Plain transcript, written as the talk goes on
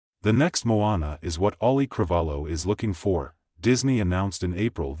The next Moana is what Auli'i Cravalho is looking for. Disney announced in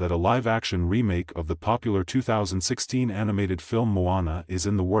April that a live-action remake of the popular 2016 animated film Moana is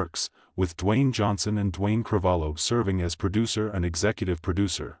in the works, with Dwayne Johnson and Dwayne Cravalho serving as producer and executive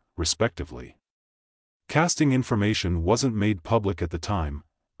producer, respectively. Casting information wasn't made public at the time.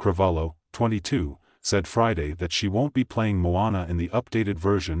 Cravalho, 22, said Friday that she won't be playing Moana in the updated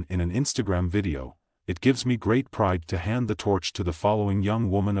version in an Instagram video. "It gives me great pride to hand the torch to the following young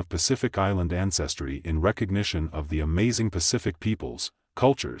woman of Pacific Island ancestry in recognition of the amazing Pacific peoples,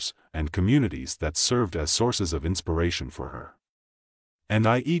 cultures, and communities that served as sources of inspiration for her. And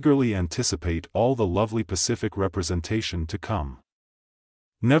I eagerly anticipate all the lovely Pacific representation to come."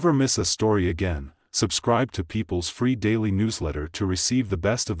 Never miss a story again. Subscribe to People's free daily newsletter to receive the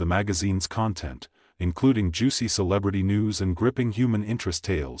best of the magazine's content, including juicy celebrity news and gripping human interest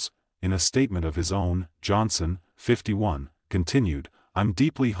tales. In a statement of his own, Johnson, 51, continued, "I'm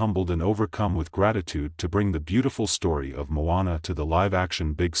deeply humbled and overcome with gratitude to bring the beautiful story of Moana to the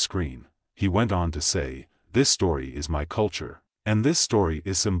live-action big screen." He went on to say, "This story is my culture, and this story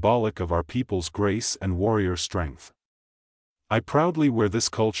is symbolic of our people's grace and warrior strength. I proudly wear this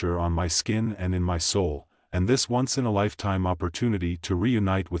culture on my skin and in my soul, and this once-in-a-lifetime opportunity to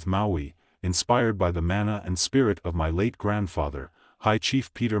reunite with Maui, inspired by the mana and spirit of my late grandfather, High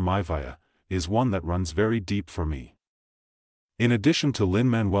Chief Peter Maivia, is one that runs very deep for me." In addition to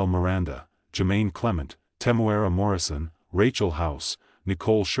Lin-Manuel Miranda, Jermaine Clement, Temuera Morrison, Rachel House,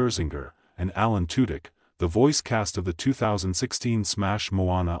 Nicole Scherzinger, and Alan Tudyk, the voice cast of the 2016 smash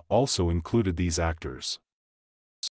Moana also included these actors.